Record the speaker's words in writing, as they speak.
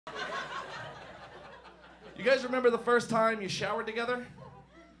You guys remember the first time you showered together?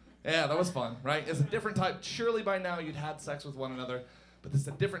 Yeah, that was fun, right? It's a different type. Surely by now you'd had sex with one another, but this is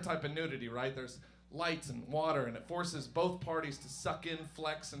a different type of nudity, right? There's lights and water, and it forces both parties to suck in,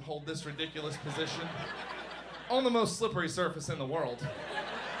 flex, and hold this ridiculous position on the most slippery surface in the world.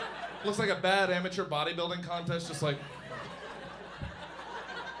 Looks like a bad amateur bodybuilding contest, just like...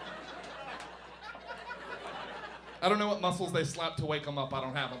 I don't know what muscles they slap to wake them up. I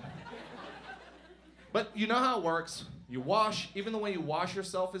don't have them. But you know how it works. You wash, even the way you wash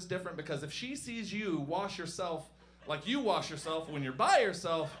yourself is different, because if she sees you wash yourself like you wash yourself when you're by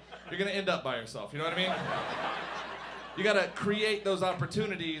yourself, you're gonna end up by yourself, you know what I mean? You gotta create those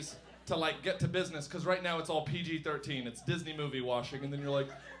opportunities to like get to business, because right now it's all PG-13, it's Disney movie washing, and then you're like,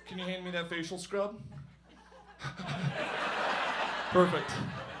 can you hand me that facial scrub? Perfect.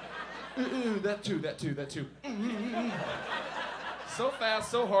 Ooh, that too. So fast,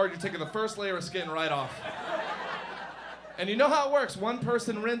 so hard, you're taking the first layer of skin right off. And you know how it works. One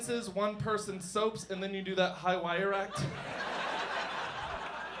person rinses, one person soaps, and then you do that high wire act.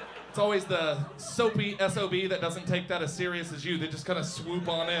 It's always the soapy SOB that doesn't take that as serious as you. They just kind of swoop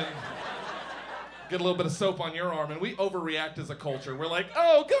on in, get a little bit of soap on your arm, and we overreact as a culture. We're like,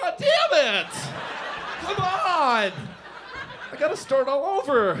 oh, God damn it! Come on! I gotta start all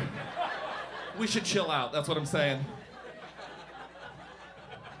over. We should chill out, that's what I'm saying.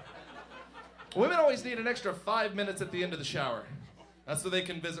 Women always need an extra 5 minutes at the end of the shower. That's so they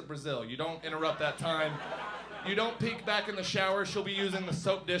can visit Brazil. You don't interrupt that time. You don't peek back in the shower. She'll be using the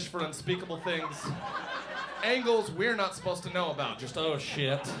soap dish for unspeakable things. Angles we're not supposed to know about. Just, oh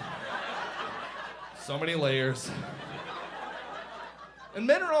shit. So many layers. And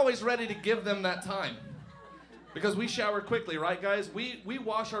men are always ready to give them that time. Because we shower quickly, right guys? We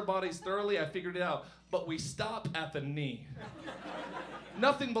wash our bodies thoroughly, I figured it out. But we stop at the knee.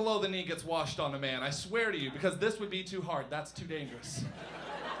 Nothing below the knee gets washed on a man, I swear to you, because this would be too hard. That's too dangerous.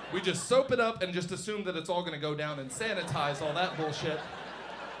 We just soap it up and just assume that it's all gonna go down and sanitize all that bullshit.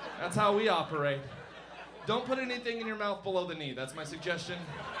 That's how we operate. Don't put anything in your mouth below the knee, that's my suggestion.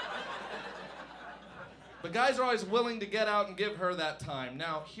 But guys are always willing to get out and give her that time.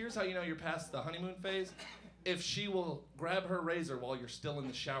 Now, here's how you know you're past the honeymoon phase. If she will grab her razor while you're still in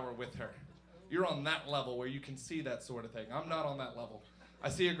the shower with her. You're on that level where you can see that sort of thing. I'm not on that level. I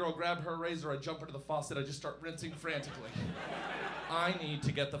see a girl grab her razor, I jump her to the faucet, I just start rinsing frantically. I need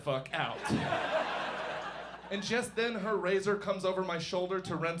to get the fuck out. And just then her razor comes over my shoulder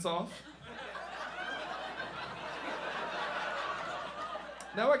to rinse off.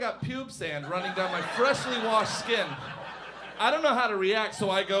 Now I got pube sand running down my freshly washed skin. I don't know how to react, so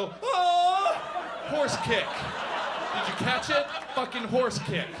I go, oh! Horse kick. Did you catch it? Fucking horse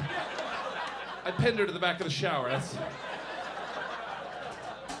kick. I pinned her to the back of the shower.